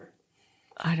interrogating her?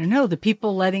 I don't know. The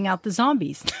people letting out the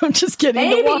zombies. I'm just kidding.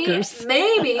 The walkers.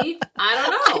 Maybe. I don't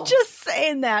know. I'm just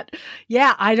saying that.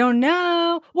 Yeah, I don't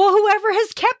know. Well, whoever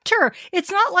has kept her.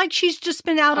 It's not like she's just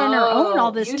been out on her own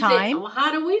all this time.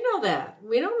 How do we know that?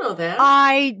 We don't know that.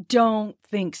 I don't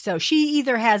think so. She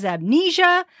either has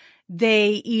amnesia.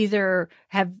 They either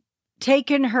have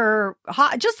taken her,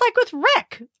 just like with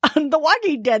Rick on The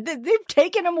Walking Dead. They've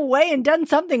taken him away and done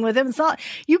something with him. It's not,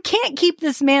 you can't keep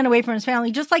this man away from his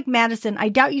family. Just like Madison, I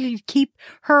doubt you could keep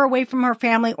her away from her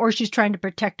family, or she's trying to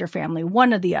protect her family.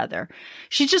 One or the other.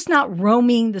 She's just not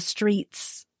roaming the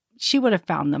streets. She would have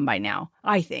found them by now,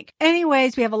 I think.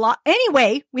 Anyways, we have a lot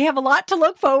to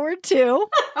look forward to.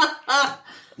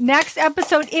 Next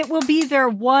episode, it will be their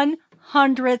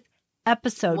 100th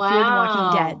episode, Fear the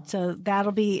Walking Dead. So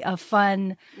that'll be a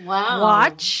fun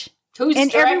watch. Who's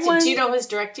directing? Do you know who's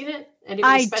directing it?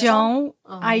 Anybody special?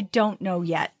 I don't know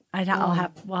yet.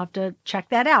 We'll have to check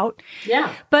that out.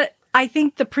 Yeah. But I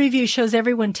think the preview shows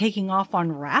everyone taking off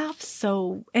on rafts.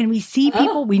 So, and we see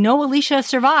people, we know Alicia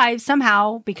survives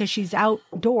somehow because she's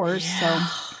outdoors. Yeah.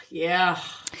 So yeah,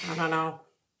 I don't know.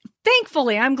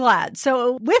 Thankfully, I'm glad.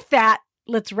 So with that,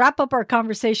 let's wrap up our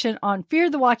conversation on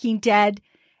Fear the Walking Dead.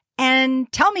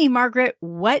 And tell me, Margaret,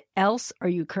 what else are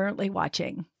you currently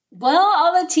watching? Well,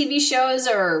 all the TV shows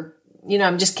are,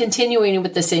 I'm just continuing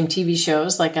with the same TV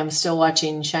shows. Like I'm still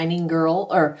watching Shining Girl,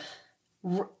 or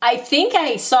I think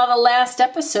I saw the last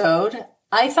episode.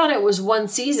 I thought it was one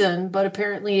season, but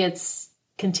apparently it's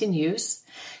continues.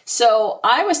 So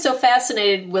I was so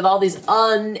fascinated with all these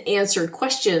unanswered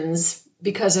questions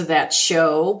because of that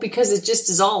show, because it just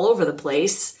is all over the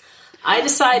place. I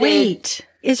decided... Wait.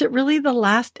 Is it really the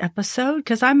last episode?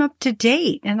 Because I'm up to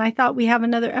date and I thought we have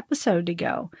another episode to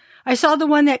go. I saw the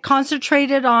one that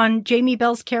concentrated on Jamie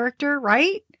Bell's character,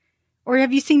 right? Or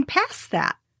have you seen past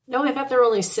that? No, I thought there were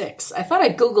only 6. I thought I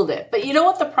Googled it. But you know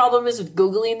what the problem is with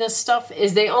Googling this stuff?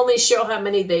 Is they only show how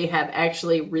many they have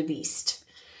actually released.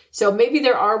 So maybe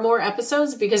there are more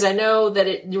episodes, because I know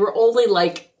that you were only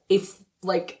like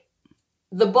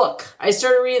the book. I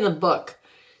started reading the book.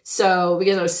 So,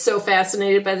 because I was so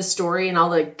fascinated by the story and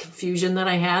all the confusion that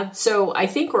I had. So, I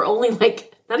think we're only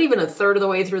not even a third of the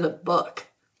way through the book.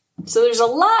 So, there's a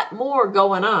lot more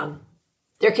going on.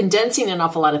 They're condensing an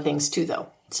awful lot of things too,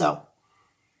 though. So,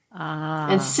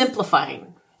 and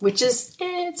simplifying, which is,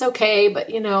 it's okay. But,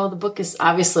 the book's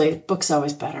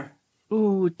always better.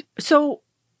 Ooh, so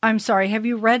I'm sorry. Have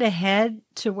you read ahead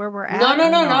to where we're at?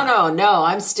 No.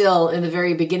 I'm still in the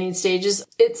very beginning stages.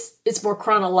 It's more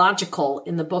chronological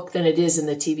in the book than it is in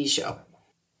the TV show.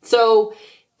 So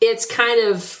it's kind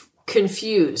of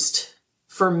confused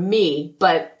for me,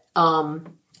 but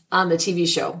on the TV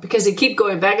show, because they keep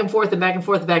going back and forth and back and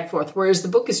forth and back and forth. Whereas the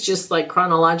book is just like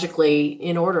chronologically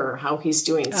in order how he's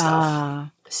doing stuff.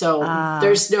 So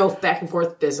there's no back and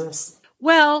forth business.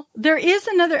 Well, there is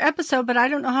another episode, but I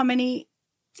don't know how many.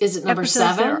 Is it number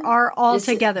 7? There are all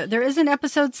together. There is an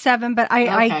episode 7, but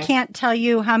I can't tell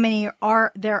you how many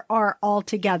there are all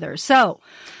together. So,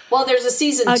 well, there's a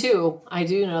season 2. I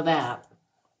do know that.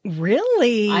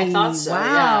 Really? I thought so.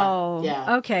 Wow.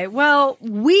 Yeah. Okay. Well,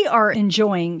 we are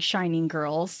enjoying Shining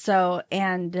Girls. So,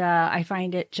 and I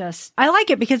find it I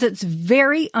like it because it's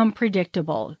very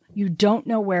unpredictable. You don't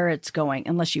know where it's going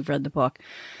unless you've read the book.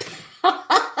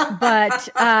 But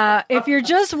if you're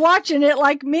just watching it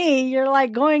like me, you're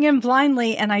like going in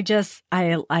blindly, and I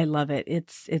love it.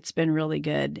 It's been really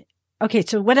good. Okay,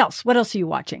 so what else? What else are you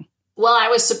watching? Well, I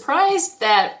was surprised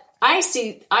that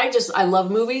I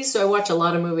love movies, so I watch a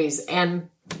lot of movies, and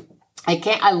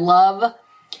I love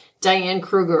Diane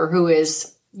Kruger, who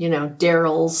is,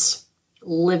 Daryl's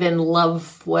live-in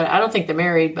love. I don't think they're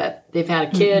married, but they've had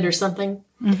a kid or something.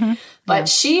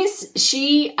 But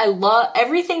I love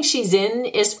everything she's in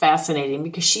is fascinating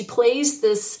because she plays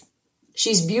this,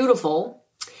 she's beautiful,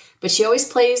 but she always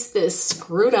plays this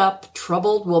screwed up,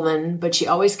 troubled woman, but she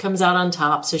always comes out on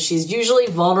top. So she's usually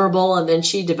vulnerable and then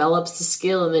she develops the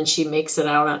skill and then she makes it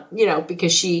out on,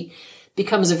 because she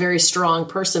becomes a very strong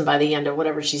person by the end of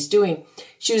whatever she's doing.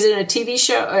 She was in a TV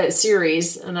show,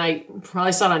 series, and I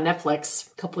probably saw it on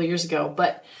Netflix a couple of years ago,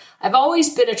 but I've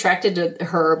always been attracted to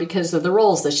her because of the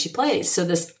roles that she plays. So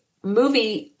this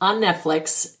movie on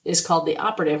Netflix is called The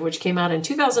Operative, which came out in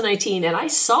 2019, and I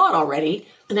saw it already,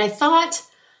 and I thought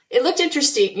it looked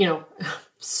interesting.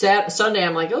 Sunday,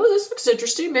 I'm like, oh, this looks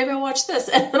interesting. Maybe I'll watch this.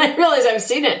 And then I realized I've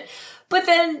seen it. But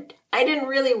then I didn't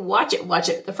really watch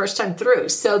it the first time through.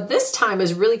 So this time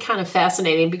is really kind of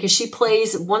fascinating because she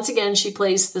plays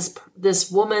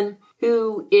this woman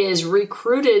who is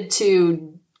recruited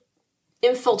to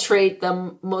infiltrate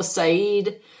the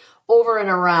Mossad over in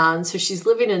Iran. So she's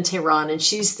living in Tehran and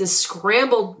she's this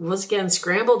scrambled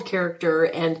character.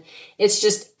 And it's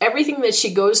just everything that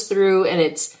she goes through, and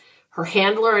it's her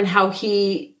handler and how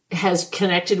he has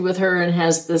connected with her and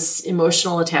has this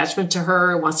emotional attachment to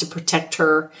her and wants to protect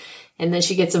her. And then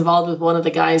she gets involved with one of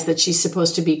the guys that she's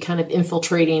supposed to be kind of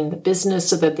infiltrating the business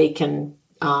so that they can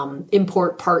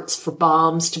import parts for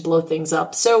bombs to blow things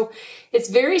up. So it's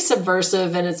very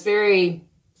subversive and it's very,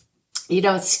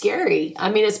 it's scary.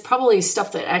 I mean, it's probably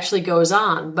stuff that actually goes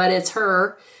on, but it's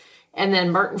her. And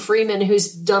then Martin Freeman,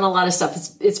 who's done a lot of stuff.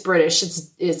 It's British.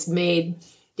 It's made,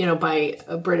 by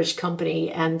a British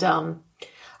company. And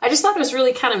I just thought it was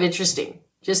really kind of interesting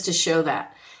just to show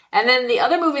that. And then the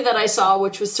other movie that I saw,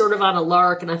 which was sort of on a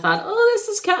lark, and I thought, oh, this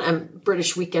is kind of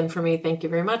British weekend for me. Thank you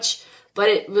very much. But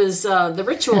it was The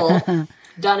Ritual,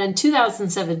 done in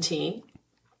 2017.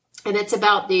 And it's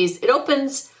about it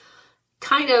opens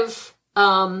kind of,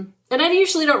 and I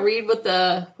usually don't read what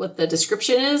the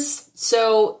description is.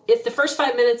 So if the first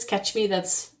 5 minutes catch me,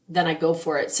 then I go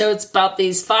for it. So it's about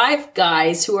these 5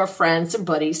 guys who are friends and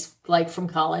buddies, like from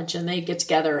college, and they get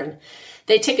together and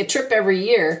they take a trip every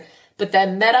year, but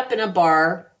then met up in a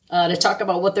bar to talk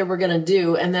about what they were going to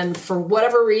do. And then for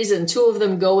whatever reason, 2 of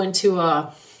them go into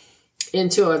a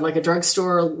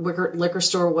drugstore, liquor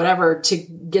store, whatever, to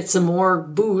get some more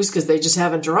booze because they just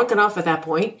haven't drunk enough at that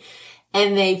point.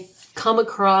 And they come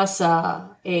across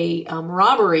a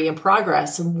robbery in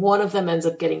progress, and one of them ends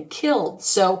up getting killed.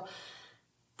 So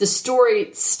the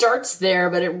story starts there,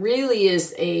 but it really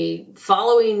is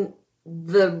following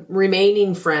the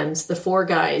remaining friends, the 4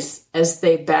 guys, as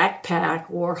they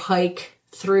backpack or hike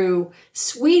through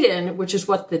Sweden, which is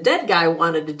what the dead guy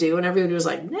wanted to do. And everybody was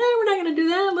like, no, we're not going to do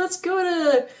that. Let's go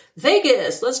to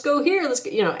Vegas. Let's go here. Let's go,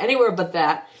 anywhere but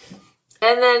that.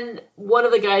 And then one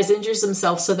of the guys injures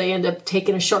himself. So they end up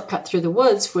taking a shortcut through the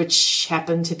woods, which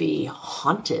happened to be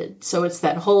haunted. So it's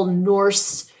that whole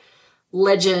Norse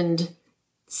legend,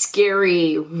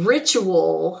 scary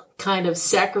ritual kind of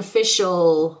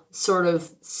sacrificial sort of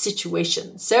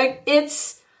situation. So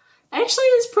it's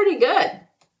pretty good.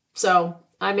 So,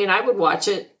 I mean, I would watch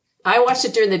it. I watched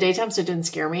it during the daytime, so it didn't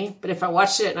scare me. But if I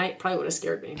watched it at night, it probably would have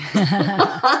scared me.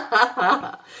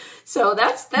 So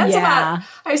that's about,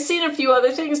 I've seen a few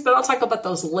other things, but I'll talk about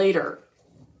those later.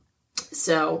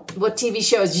 So what TV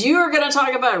shows? You're going to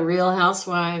talk about Real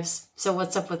Housewives. So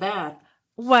what's up with that?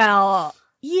 Well,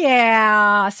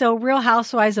 yeah. So Real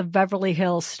Housewives of Beverly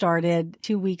Hills started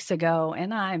 2 weeks ago,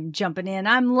 and I'm jumping in.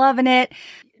 I'm loving it.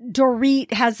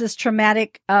 Dorit has this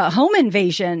traumatic home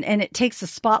invasion, and it takes the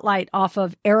spotlight off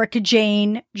of Erica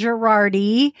Jane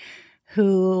Girardi,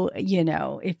 who,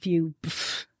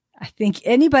 I think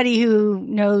anybody who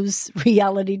knows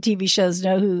reality TV shows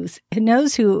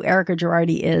knows who Erica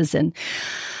Girardi is, and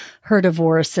her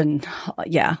divorce and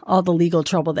all the legal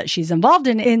trouble that she's involved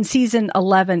in. In season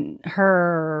 11,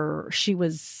 she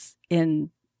was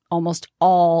in almost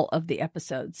all of the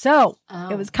episodes. So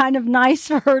It was kind of nice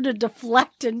for her to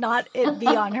deflect and not it be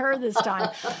on her this time.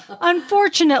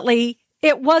 Unfortunately,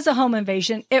 it was a home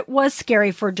invasion. It was scary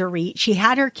for Dorit. She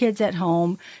had her kids at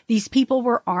home. These people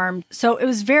were armed. So it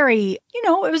was very,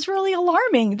 it was really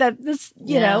alarming that this,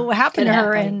 happened to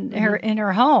her in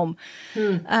her home.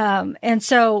 And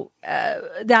so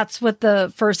that's what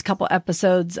the first couple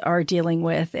episodes are dealing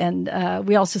with. And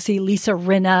we also see Lisa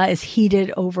Rinna is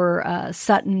heated over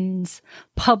Sutton's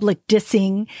public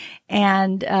dissing.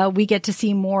 And we get to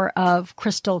see more of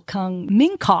Crystal Kung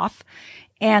Minkoff.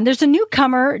 And there's a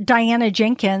newcomer, Diana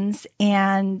Jenkins,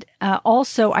 and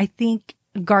also I think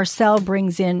Garcelle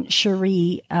brings in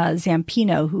Cherie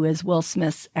Zampino, who is Will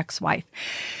Smith's ex-wife.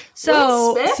 So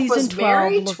Will Smith season was 12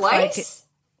 married looks twice?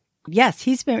 yes,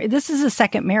 he's been. This is a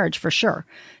second marriage for sure.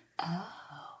 Oh.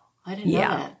 I didn't know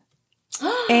that.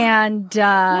 And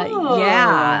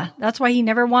yeah, that's why he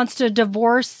never wants to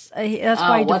divorce. That's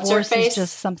why divorce is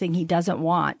just something he doesn't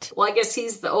want. Well, I guess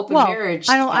he's the open marriage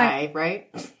guy, right?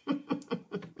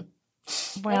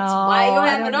 That's why you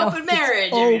have an open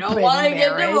marriage if you don't want to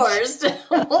get divorced.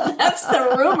 Well, that's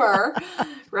the rumor,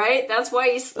 right? That's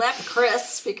why he slapped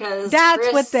Chris, because that's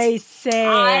Chris, what they say.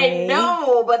 I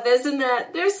know, but in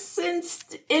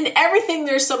everything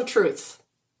there's some truth.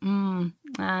 I don't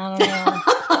know.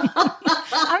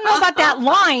 I don't know about that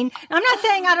line. I'm not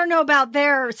saying I don't know about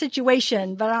their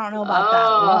situation, but I don't know about that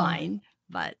line.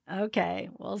 But okay,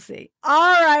 we'll see.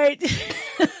 All right.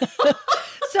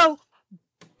 So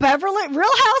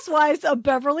Real Housewives of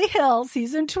Beverly Hills,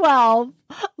 season 12,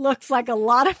 looks like a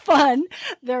lot of fun.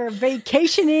 They're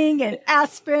vacationing in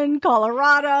Aspen,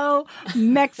 Colorado,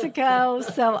 Mexico.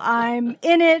 So I'm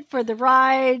in it for the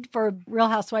ride for Real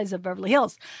Housewives of Beverly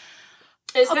Hills.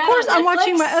 Of course, I'm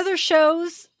watching my other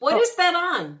shows. What is that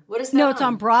on? What is that? No, it's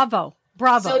on Bravo.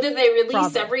 So did they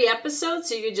release every episode?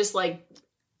 So you could just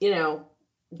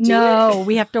No,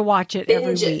 we have to watch it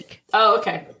every week. Oh,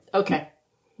 okay. Okay.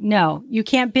 No, you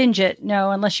can't binge it.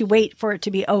 No, unless you wait for it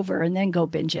to be over and then go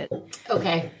binge it.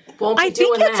 Okay. I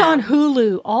think it's on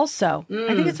Hulu also.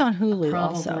 I think it's on Hulu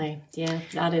also. Yeah,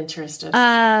 not interested.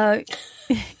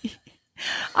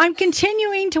 I'm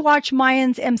continuing to watch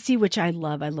Mayans MC, which I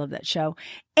love. I love that show.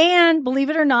 And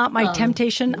believe it or not, my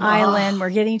Temptation Island,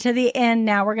 we're getting to the end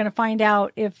now. We're going to find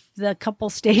out if the couple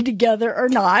stay together or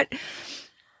not.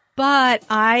 But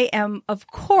I am, of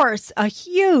course, a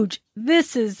huge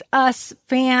This Is Us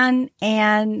fan.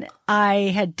 And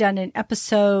I had done an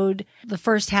episode, the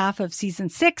first half of season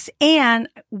 6, and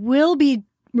will be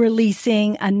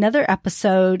releasing another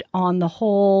episode on the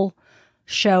whole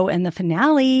show and the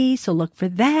finale, so look for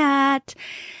that.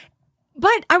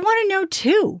 But I want to know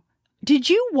too, did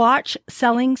you watch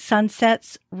Selling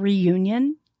Sunset's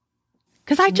reunion?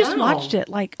 Because I just watched it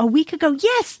like a week ago.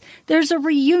 Yes, there's a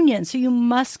reunion, so you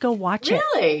must go watch it.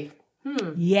 Really?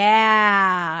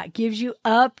 Yeah, it gives you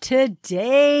up to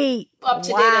date. Up to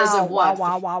date as of what?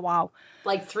 Wow.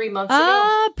 Like 3 months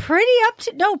ago? Pretty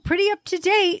up to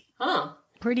date. Huh.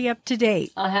 Pretty up to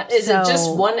date. Is it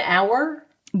just 1 hour?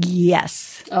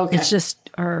 Yes. Okay. It's just,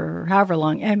 or however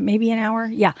long, maybe an hour.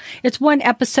 Yeah. It's one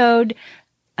episode.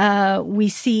 We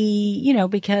see,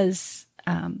 because,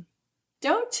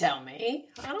 don't tell me.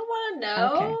 I don't want to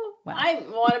know. Okay. Well. I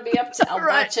want to be up to, I'll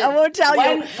watch it. I won't tell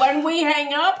you. When we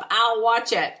hang up, I'll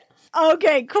watch it.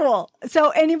 Okay, cool. So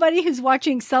anybody who's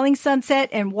watching Selling Sunset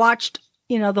and watched,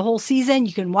 the whole season,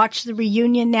 you can watch the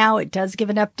reunion now. It does give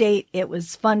an update. It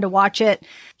was fun to watch it.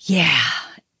 Yeah.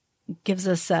 Gives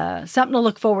us something to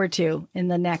look forward to in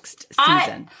the next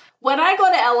season. When I go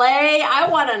to LA, I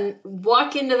want to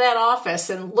walk into that office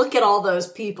and look at all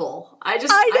those people.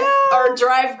 Or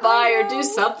drive by or do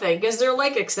something, because they're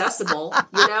like accessible,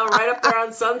 right up there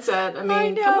on Sunset. I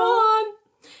mean, come on.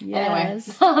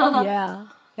 Yes. Anyway. Yeah,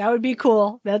 that would be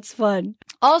cool. That's fun.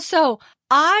 Also,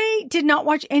 I did not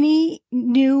watch any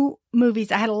new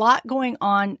movies. I had a lot going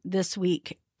on this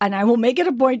week, and I will make it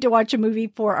a point to watch a movie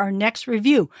for our next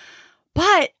review.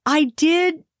 But I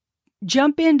did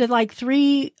jump into like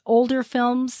 3 older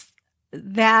films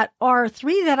that are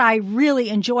 3 that I really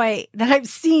enjoy, that I've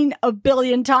seen a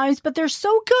billion times, but they're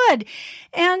so good.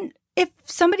 And if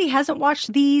somebody hasn't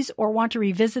watched these or want to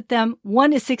revisit them,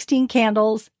 one is 16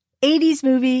 Candles, 80s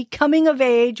movie, coming of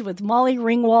age with Molly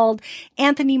Ringwald,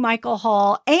 Anthony Michael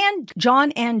Hall, and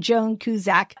John and Joan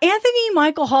Cusack. Anthony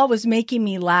Michael Hall was making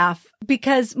me laugh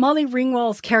because Molly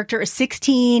Ringwald's character is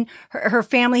 16. Her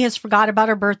family has forgot about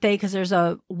her birthday because there's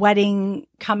a wedding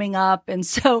coming up. And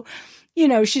so,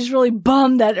 she's really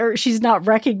bummed that she's not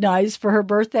recognized for her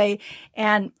birthday.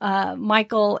 And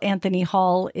Anthony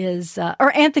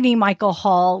Michael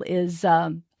Hall is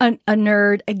a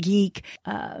nerd, a geek,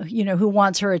 who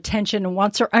wants her attention and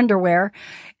wants her underwear.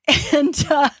 And,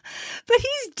 but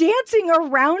he's dancing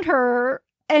around her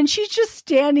and she's just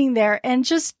standing there, and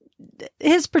just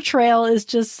his portrayal is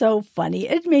just so funny.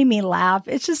 It made me laugh.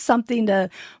 It's just something to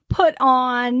put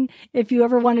on if you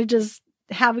ever want to just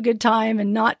have a good time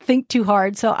and not think too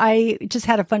hard. So I just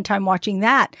had a fun time watching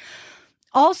that.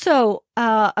 Also,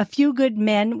 A Few Good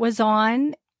Men was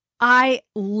on. I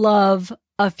love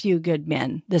A Few Good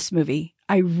Men, this movie.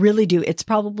 I really do. It's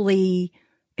probably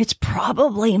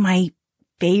my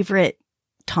favorite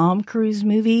Tom Cruise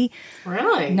movie.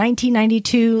 Really?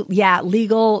 1992. Yeah.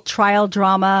 Legal trial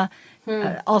drama.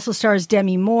 Also stars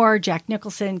Demi Moore, Jack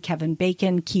Nicholson, Kevin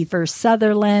Bacon, Kiefer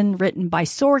Sutherland, written by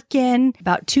Sorkin,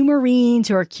 about 2 Marines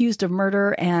who are accused of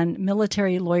murder, and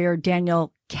military lawyer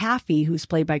Daniel Kaffee, who's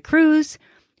played by Cruise,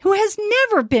 who has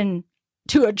never been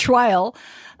to a trial,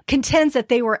 contends that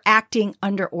they were acting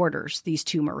under orders, these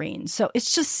two Marines. So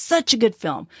it's just such a good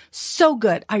film. So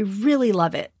good. I really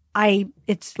love it.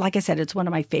 It's like I said, it's one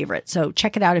of my favorites. So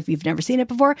check it out if you've never seen it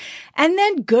before. And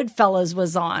then Goodfellas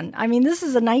was on. I mean, this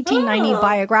is a 1990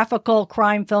 biographical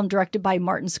crime film directed by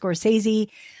Martin Scorsese,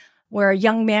 where a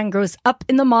young man grows up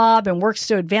in the mob and works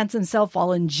to advance himself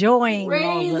while enjoying Ray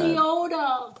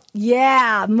Liotta.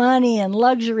 Yeah, money and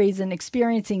luxuries and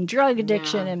experiencing drug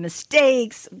addiction and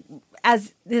mistakes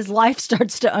as his life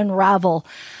starts to unravel.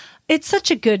 It's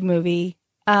such a good movie.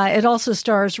 It also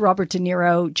stars Robert De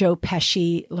Niro, Joe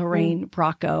Pesci, Lorraine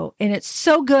Bracco, and it's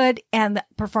so good, and the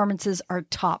performances are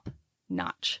top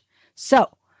notch. So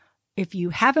if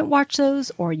you haven't watched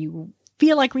those or you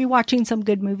feel like rewatching some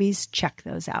good movies, check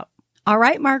those out. All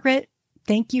right, Margaret,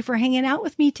 thank you for hanging out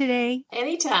with me today.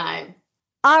 Anytime.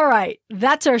 All right,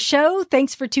 that's our show.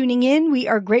 Thanks for tuning in. We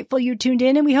are grateful you tuned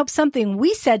in, and we hope something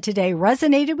we said today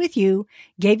resonated with you,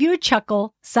 gave you a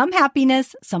chuckle, some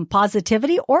happiness, some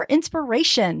positivity, or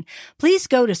inspiration. Please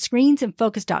go to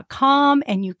screensinfocus.com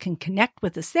and you can connect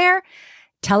with us there.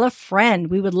 Tell a friend.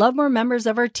 We would love more members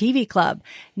of our TV club.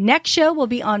 Next show will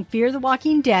be on Fear the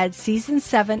Walking Dead, Season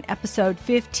 7, Episode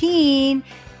 15,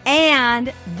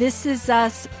 and This Is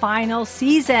Us final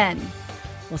season.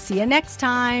 We'll see you next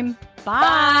time.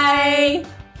 Bye.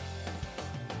 Bye.